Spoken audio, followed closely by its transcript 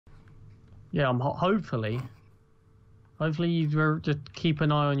Yeah, hopefully you just keep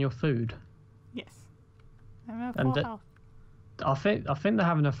an eye on your food. Yes. I'm at And full health. I think they're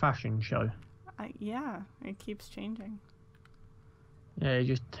having a fashion show. Yeah, it keeps changing. Yeah,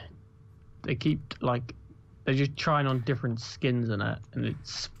 they keep like they're just trying on different skins in it, and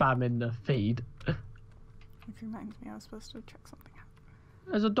it's spamming the feed. Which reminds me, I was supposed to check something out.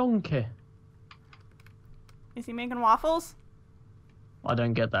 There's a donkey. Is he making waffles? I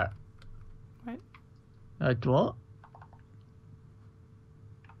don't get that. What? What?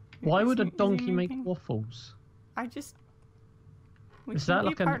 Why would a Is he donkey make making... waffles? We Is can't that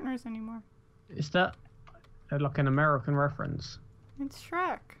be partners anymore. Is that like an American reference? It's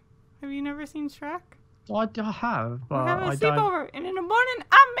Shrek. Have you never seen Shrek? I have, but We're having a I sleepover, and in the morning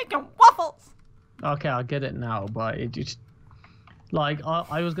I'm making waffles. Okay, I get it now, but it just like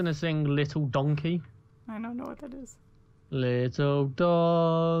I was gonna sing Little Donkey. I don't know what that is. Little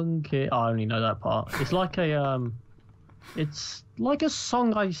donkey. I only know that part. It's like a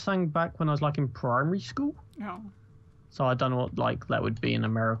song I sang back when I was like in primary school. No. So I don't know what like that would be an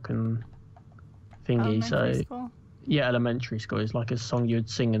American thingy. Elementary school? Yeah, elementary school is like a song you'd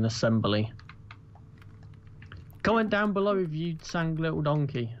sing in assembly. Comment down below if you sang Little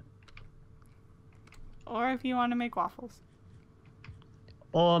Donkey. Or if you want to make waffles.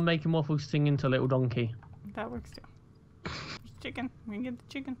 Or making waffles singing to Little Donkey. That works too. There's chicken. We can get the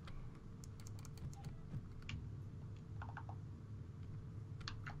chicken.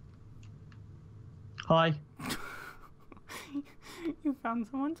 Hi. You found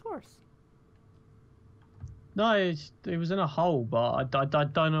someone's horse. No, it was in a hole, but I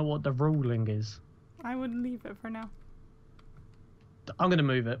don't know what the ruling is. I would leave it for now. I'm gonna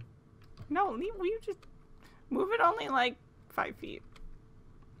move it. No, you just move it only like 5 feet.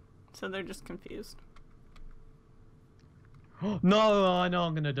 So they're just confused. No, I know what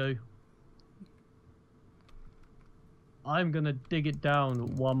I'm gonna do. I'm gonna dig it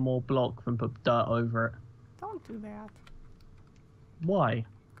down one more block and put dirt over it. Don't do that. Why?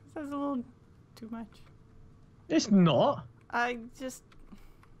 Because that's a little too much. It's not. I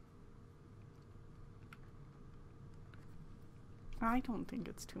don't think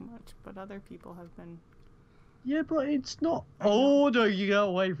it's too much, but other people have been. Yeah, but it's not. Oh, no, you get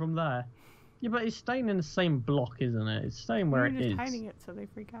away from there. Yeah, but it's staying in the same block, isn't it? It's staying where it is. You're just hiding it so they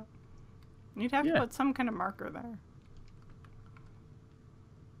freak out. You'd have to put some kind of marker there.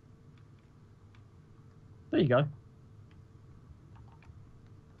 There you go.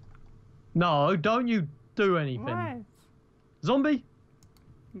 No, don't you do anything. What? Zombie?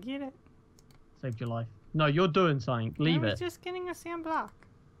 Get it. Saved your life. No, you're doing something. Leave I was it. just getting a sand block.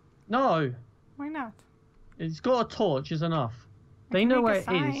 No. Why not? It's got a torch is enough. I They can know make where a it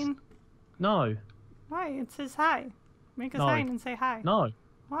sign. is. No. Why? It says hi. Make a No. sign and say hi. No.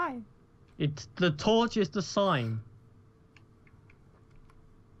 Why? It's the torch is the sign.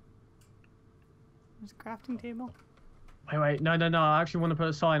 There's a crafting table. Wait. No. I actually want to put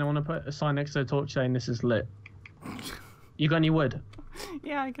a sign. I want to put a sign next to the torch saying this is lit. You got any wood?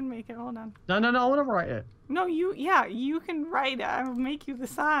 Yeah, I can make it. Hold on. No. I want to write it. No, you can write it. I'll make you the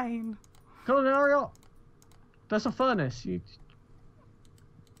sign. Come on, hurry up. There's a furnace.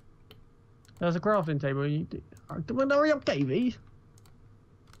 There's a crafting table. Hurry up, Davey.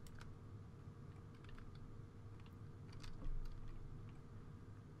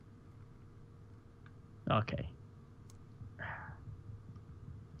 Okay.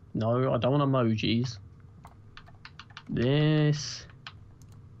 No, I don't want emojis. This.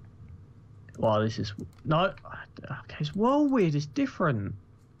 Well, this is no. Okay, it's well weird. It's different.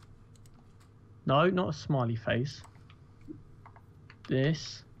 No, not a smiley face.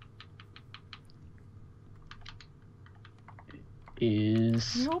 This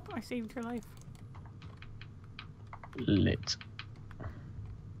is Nope, I saved your life. lit.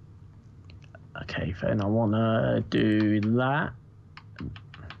 Okay, then I wanna do that.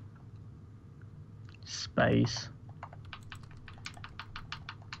 Space.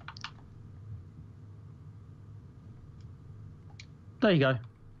 There you go.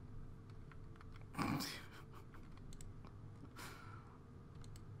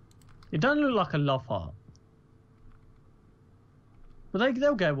 It doesn't look like a love heart. But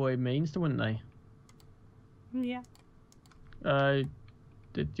they'll get what it means, wouldn't they? Yeah. Do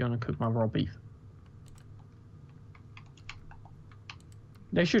you want to cook my raw beef?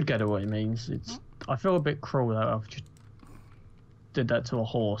 They should get what it means. I feel a bit cruel that I've just did that to a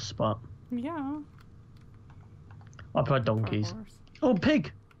horse, but Yeah. I prefer donkeys. Horse. Oh,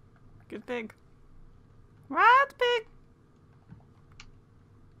 pig! Good pig. What pig?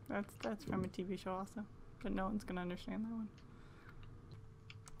 That's from a TV show also, but no one's gonna understand that one.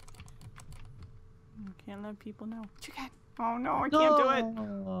 You can't let people know. Chicken! Oh no, I can't do it.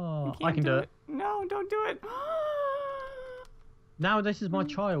 No! I can do it. No, don't do it. Now this is my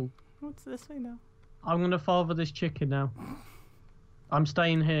child. What's this way though? I'm going to father this chicken now. I'm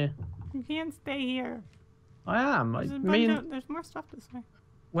staying here. You can't stay here. I am. There's more stuff this way.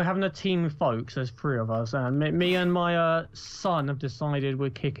 We're having a team of folks. There's 3 of us, and me and my son have decided we're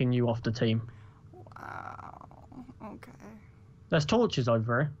kicking you off the team. Wow. Okay. There's torches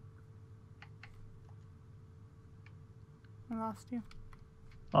over here. I lost you.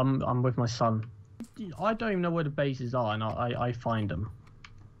 I'm with my son. I don't even know where the bases are, and I find them.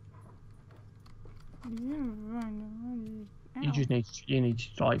 You just need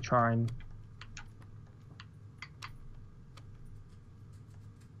to like try and.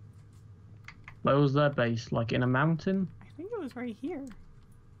 Where was their base? Like in a mountain? I think it was right here.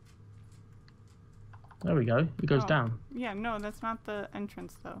 There we go. It goes down. Yeah, no, that's not the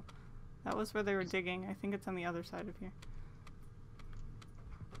entrance though. That was where they were digging. I think it's on the other side of here.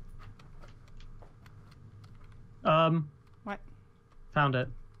 What? Found it.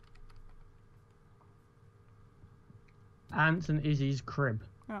 Ants and Izzy's crib.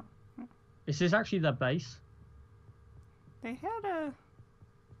 Oh. Is this actually their base? They had a...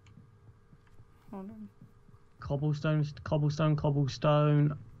 Hold on. Cobblestone,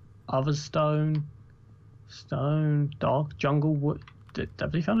 other stone, dark, jungle, wood.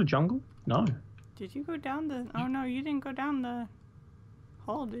 Have they found a jungle? No. Did you go down the... Oh no, you didn't go down the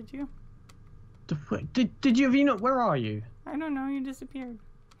hole, did you? Did you, have you not, where are you? I don't know, you disappeared.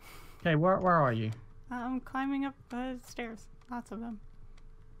 Okay, where are you? I'm climbing up the stairs. Lots of them.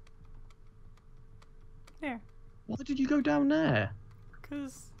 There. Why did you go down there?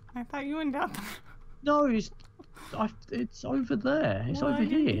 Because I thought you went down there. No, it's over there. It's over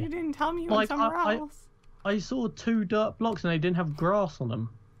here. You didn't tell me you went somewhere else. I saw 2 dirt blocks and they didn't have grass on them.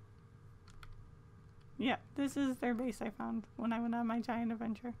 Yeah, this is their base I found when I went on my giant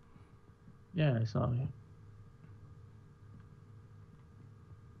adventure. Yeah, so...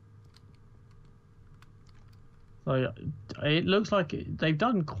 So it looks like they've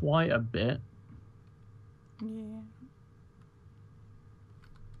done quite a bit. Yeah.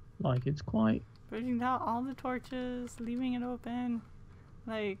 Like it's quite... Putting out all the torches, leaving it open.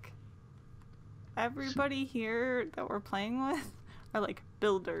 Like, everybody here that we're playing with are like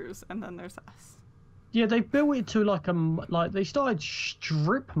builders, and then there's us. Yeah, they built it to like they started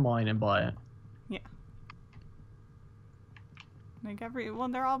strip mining by it. Yeah. Like well,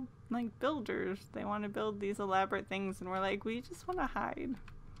 they're all like builders. They want to build these elaborate things, and we're like, we just want to hide.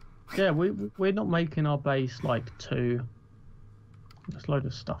 Yeah, we're not making our base like too. There's a load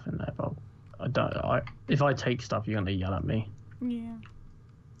of stuff in there, but if I take stuff, you're gonna yell at me. Yeah.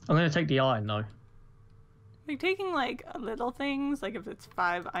 I'm gonna take the iron though. Like taking like little things, like if it's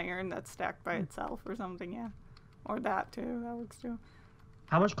 5 iron that's stacked by itself or something, yeah. Or that too, that works too.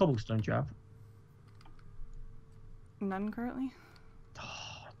 How much cobblestone do you have? None currently.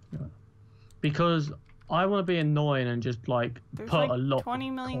 Because I want to be annoying and just like There's put like a lot.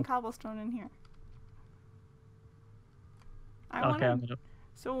 20 million cobblestone in here.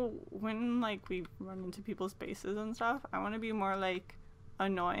 So when like we run into people's bases and stuff, I want to be more like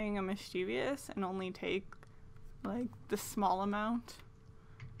annoying and mischievous and only take like the small amount.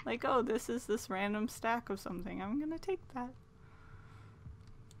 Like, oh, this is this random stack of something. I'm gonna take that.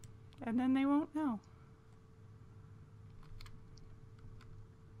 And then they won't know.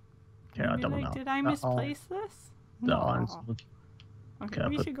 Okay, I don't know. Did I misplace this? No. Okay,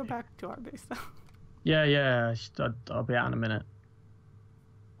 we should go back to our base though. Yeah. I'll be out in a minute.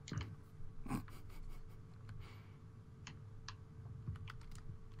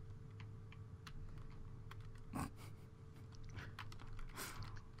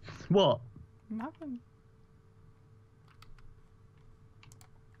 What? Nothing.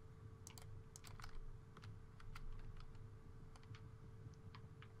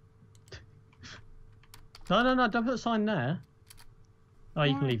 No, don't put a sign there. Oh,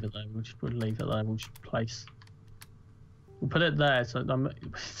 you can leave it there. We'll just leave it there. We'll just place. We'll put it there so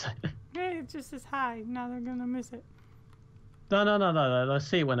Hey, it just is high. Now they're gonna miss it. No. They'll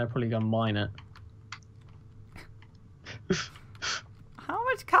see it when they're probably gonna mine it. How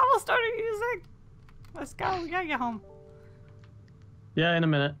much cobblestone are you using? Let's go. We gotta get home. Yeah, in a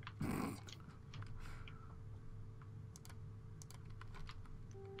minute.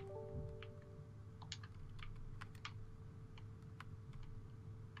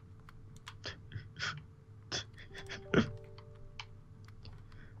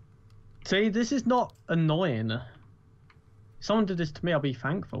 See, this is not annoying. If someone did this to me, I'll be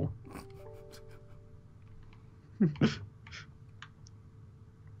thankful.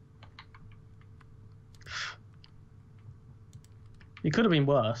 It could have been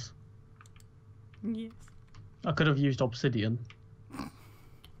worse. Yes. I could have used obsidian.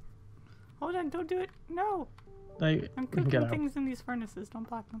 Hold on, don't do it. No. I'm I'm cooking things in these furnaces. Don't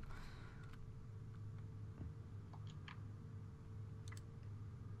block them.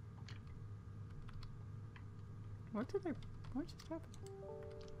 What just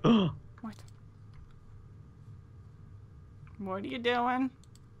happened? What? What are you doing?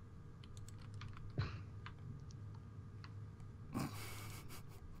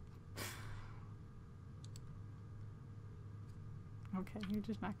 Okay, you're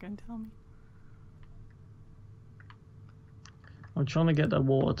just not gonna tell me. I'm trying to get the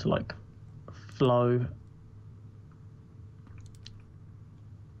water to like flow.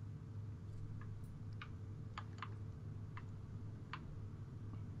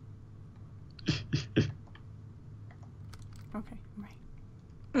 Okay,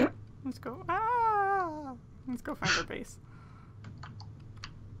 right. Let's go. Ah! Let's go find our base.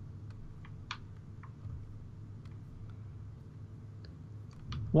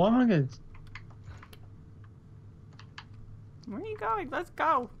 Why am I going? Where are you going? Let's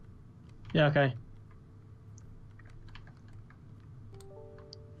go. Yeah, okay.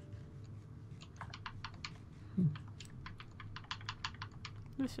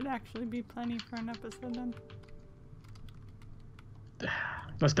 This should actually be plenty for an episode then.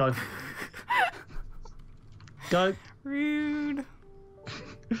 Let's go. Go. Rude.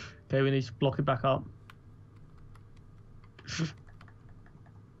 Okay, we need to block it back up.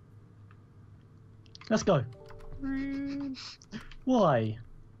 Let's go. Rude. Why?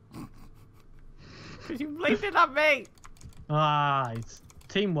 Because you blamed it on me. Ah, it's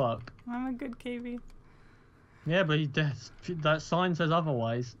teamwork. I'm a good KV. Yeah, but that sign says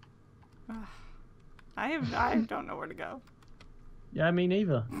otherwise. I don't know where to go. Yeah, me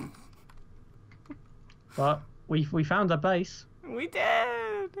neither. But we found a base. We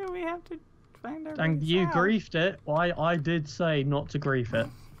did. We have to find our And base you out. griefed it. I did say not to grief it.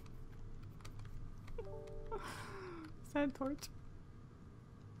 Sad torch.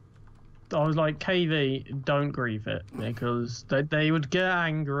 I was like, KV, don't grief it, because they would get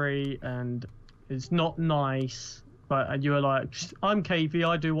angry and it's not nice. But you were like, I'm KV,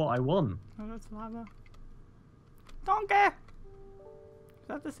 I do what I want. Oh, that's lava. Donkey! Is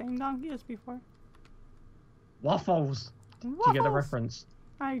that the same donkey as before? Waffles. Waffles. Do you get the reference?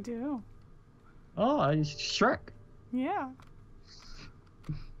 I do. Oh, it's Shrek. Yeah.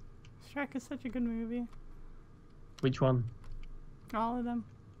 Shrek is such a good movie. Which one? All of them.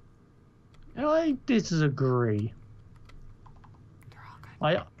 I disagree. They're all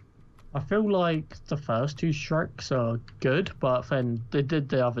good. I feel like the first two Shreks are good, but then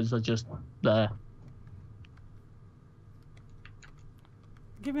the others are just there.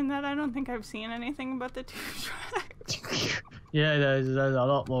 Given that I don't think I've seen anything about the two Shreks. Yeah, there's a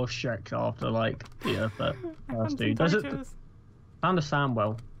lot more Shreks after like the first two. Found a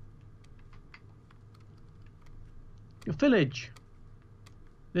Sandwell. Your village.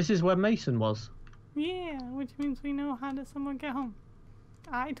 This is where Mason was. Yeah, which means we know how to somewhat get home.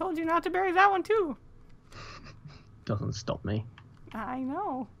 I told you not to bury that one too. Doesn't stop me. I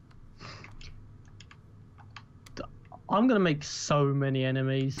know. I'm gonna make so many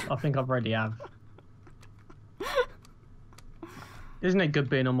enemies. I think I already have. Isn't it good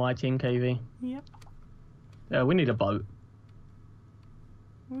being on my team, KV? Yep. Yeah, we need a boat.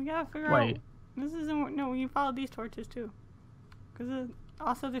 We gotta figure out. This isn't. No, you follow these torches too. Because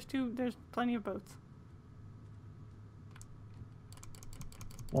also there's plenty of boats.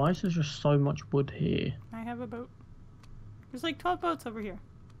 Why is there just so much wood here? I have a boat. There's like 12 boats over here.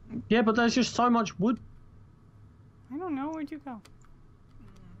 Yeah, but there's just so much wood. I don't know. Where'd you go?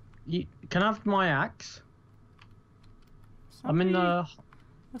 You can I have my axe? Somebody I'm in the...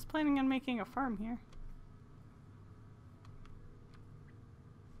 was planning on making a farm here.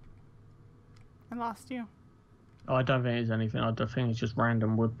 I lost you. Oh, I don't think it's anything. I don't think it's just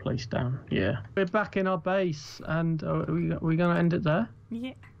random wood placed down. Yeah. We're back in our base, and are we going to end it there?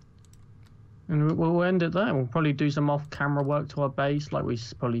 Yeah. And we'll end it there. We'll probably do some off-camera work to our base, like we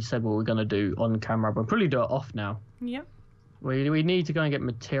probably said what we're going to do on camera. But we'll probably do it off now. Yep. We need to go and get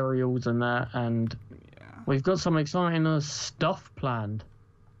materials and that, and we've got some exciting stuff planned.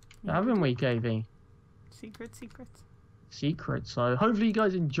 Yeah, Haven't we, KV? Secrets. So hopefully you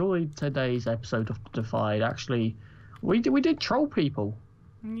guys enjoyed today's episode of Defied. Actually, we did troll people.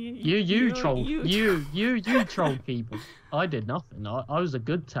 You trolled people. I did nothing. I was a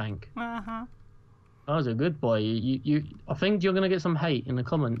good tank. Uh-huh. I was a good boy. I think you're gonna get some hate in the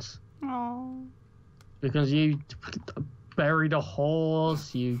comments. Oh. Because you buried a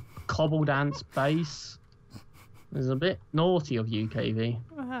horse, you cobbled Ant's base. It's a bit naughty of you, KV.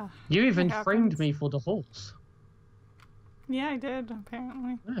 You even framed me for the horse. Yeah, I did,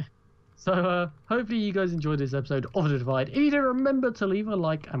 apparently. Yeah. So, hopefully you guys enjoyed this episode of The Divide. If you don't, remember to leave a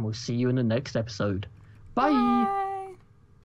like, and we'll see you in the next episode. Bye! Bye.